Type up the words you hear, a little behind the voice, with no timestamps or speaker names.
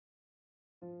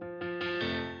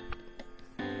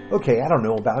Okay, I don't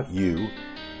know about you,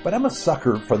 but I'm a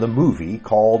sucker for the movie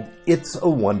called It's a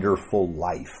Wonderful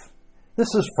Life. This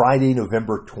is Friday,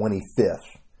 November 25th.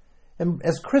 And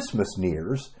as Christmas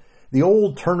nears, the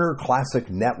old Turner Classic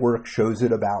Network shows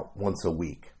it about once a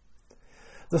week.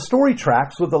 The story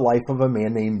tracks with the life of a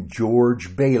man named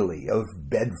George Bailey of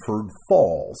Bedford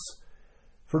Falls.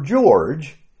 For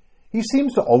George, he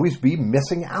seems to always be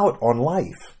missing out on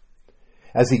life.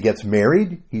 As he gets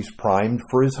married, he's primed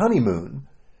for his honeymoon.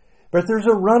 But there's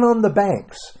a run on the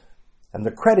banks, and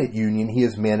the credit union he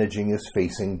is managing is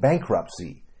facing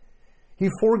bankruptcy. He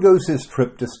forgoes his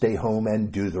trip to stay home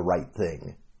and do the right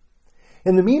thing.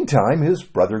 In the meantime, his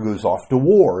brother goes off to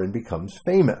war and becomes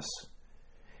famous.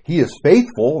 He is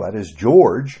faithful, that is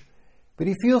George, but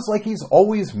he feels like he's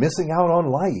always missing out on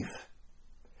life.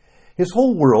 His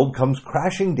whole world comes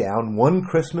crashing down one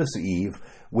Christmas Eve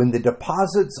when the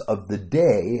deposits of the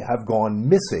day have gone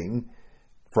missing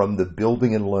from the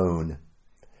building and loan.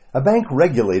 A bank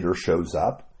regulator shows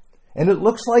up, and it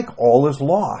looks like all is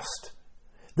lost.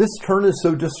 This turn is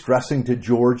so distressing to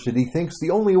George that he thinks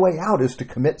the only way out is to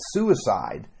commit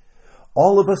suicide.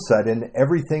 All of a sudden,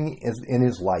 everything in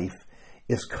his life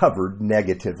is covered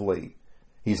negatively.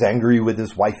 He's angry with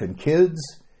his wife and kids.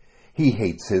 He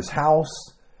hates his house.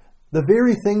 The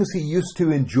very things he used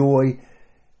to enjoy,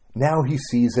 now he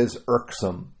sees as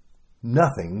irksome.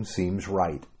 Nothing seems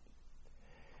right.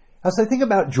 As I think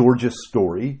about George's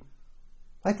story,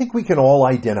 I think we can all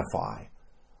identify.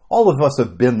 All of us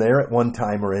have been there at one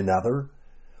time or another.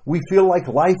 We feel like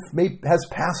life has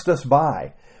passed us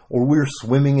by, or we're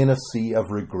swimming in a sea of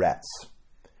regrets.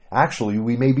 Actually,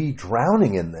 we may be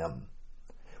drowning in them.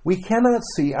 We cannot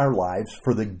see our lives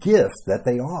for the gift that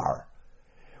they are.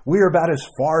 We are about as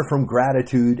far from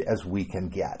gratitude as we can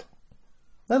get.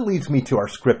 That leads me to our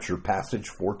scripture passage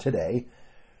for today,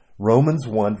 Romans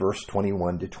 1, verse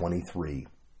 21 to 23.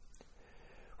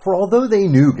 For although they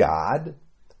knew God,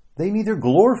 they neither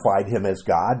glorified him as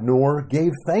God nor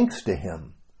gave thanks to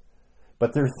him.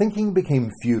 But their thinking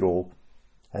became futile,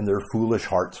 and their foolish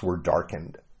hearts were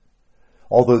darkened.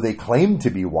 Although they claimed to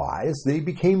be wise, they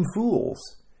became fools,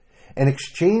 and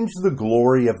exchanged the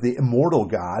glory of the immortal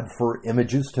God for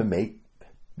images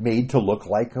made to look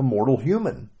like a mortal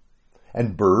human,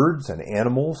 and birds and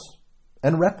animals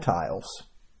and reptiles.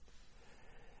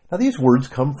 Now these words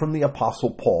come from the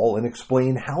Apostle Paul and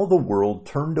explain how the world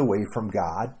turned away from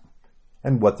God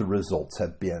and what the results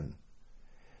have been.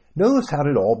 Notice how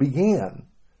it all began.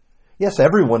 Yes,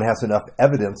 everyone has enough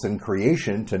evidence in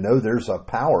creation to know there's a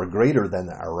power greater than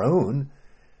our own.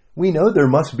 We know there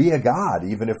must be a God,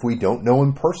 even if we don't know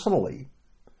him personally.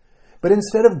 But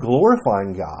instead of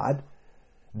glorifying God,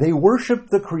 they worship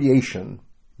the creation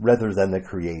rather than the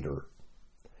Creator.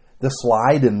 The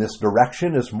slide in this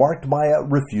direction is marked by a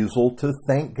refusal to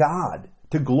thank God,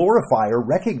 to glorify or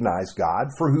recognize God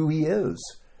for who he is.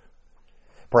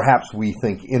 Perhaps we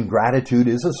think ingratitude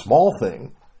is a small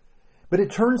thing, but it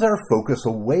turns our focus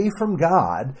away from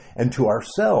God and to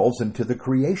ourselves and to the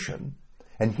creation.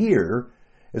 And here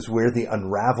is where the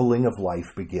unraveling of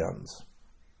life begins.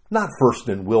 Not first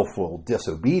in willful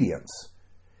disobedience.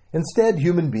 Instead,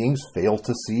 human beings fail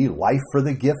to see life for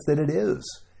the gift that it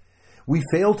is. We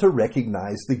fail to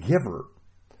recognize the giver.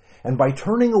 And by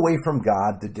turning away from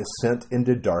God, the descent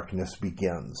into darkness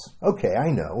begins. Okay, I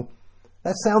know.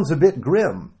 That sounds a bit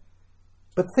grim.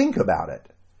 But think about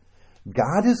it.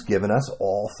 God has given us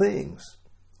all things.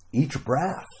 Each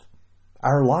breath.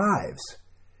 Our lives.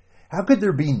 How could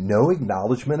there be no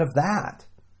acknowledgement of that?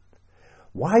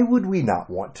 Why would we not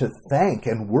want to thank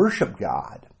and worship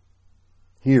God?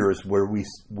 Here is where we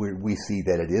see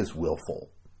that it is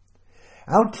willful.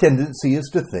 Our tendency is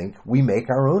to think we make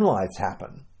our own lives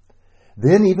happen.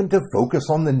 Then even to focus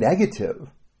on the negative.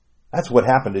 That's what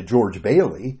happened to George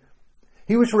Bailey.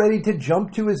 He was ready to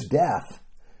jump to his death.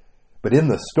 But in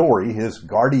the story, his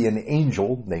guardian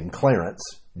angel, named Clarence,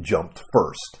 jumped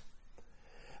first.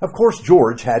 Of course,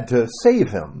 George had to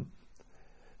save him.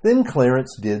 Then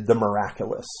Clarence did the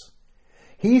miraculous.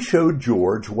 He showed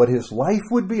George what his life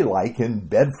would be like in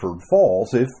Bedford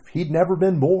Falls if he'd never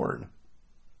been born.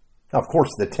 Of course,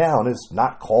 the town is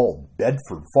not called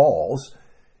Bedford Falls,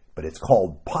 but it's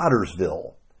called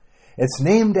Pottersville. It's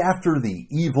named after the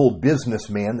evil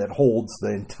businessman that holds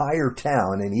the entire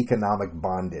town in economic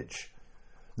bondage.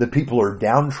 The people are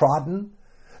downtrodden.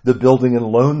 The building and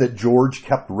loan that George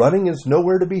kept running is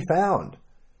nowhere to be found.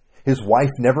 His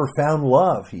wife never found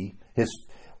love. He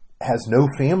has no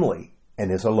family and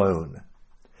is alone.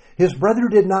 His brother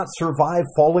did not survive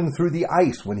falling through the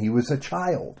ice when he was a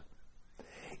child.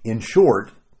 In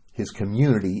short, his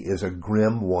community is a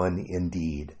grim one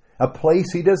indeed, a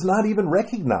place he does not even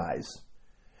recognize.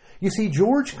 You see,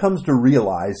 George comes to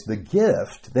realize the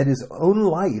gift that his own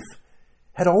life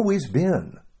had always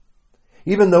been.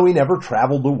 Even though he never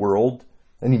traveled the world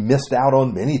and he missed out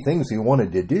on many things he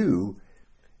wanted to do,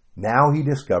 now he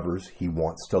discovers he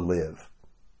wants to live.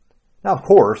 Now, of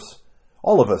course,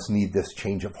 all of us need this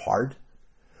change of heart.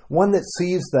 One that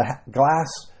sees the glass,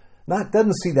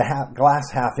 doesn't see the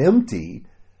glass half empty,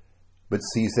 but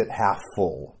sees it half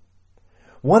full.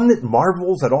 One that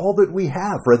marvels at all that we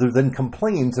have rather than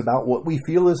complains about what we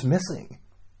feel is missing.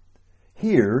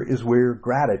 Here is where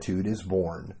gratitude is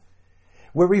born,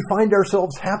 where we find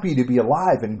ourselves happy to be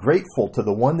alive and grateful to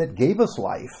the one that gave us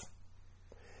life.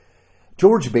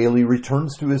 George Bailey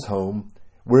returns to his home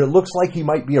where it looks like he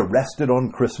might be arrested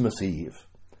on Christmas Eve,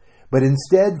 but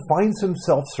instead finds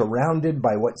himself surrounded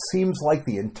by what seems like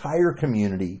the entire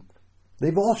community.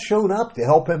 They've all shown up to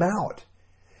help him out.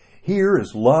 Here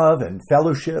is love and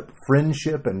fellowship,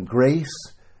 friendship and grace.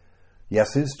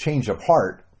 Yes, his change of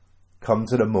heart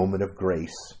comes at a moment of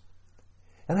grace.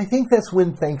 And I think that's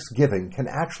when Thanksgiving can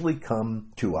actually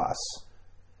come to us.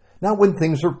 Not when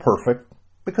things are perfect,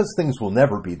 because things will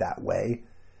never be that way,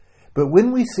 but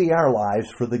when we see our lives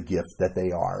for the gift that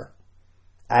they are.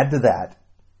 Add to that,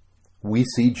 we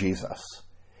see Jesus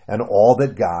and all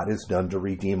that God has done to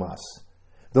redeem us,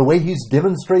 the way he's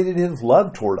demonstrated his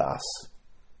love toward us.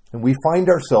 And we find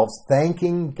ourselves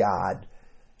thanking God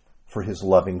for his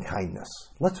loving kindness.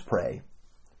 Let's pray.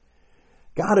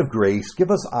 God of grace,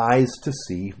 give us eyes to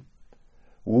see.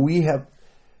 We have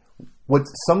what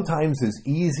sometimes is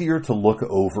easier to look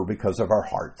over because of our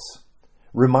hearts.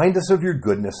 Remind us of your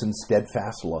goodness and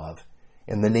steadfast love.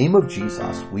 In the name of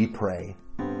Jesus, we pray.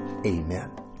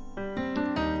 Amen.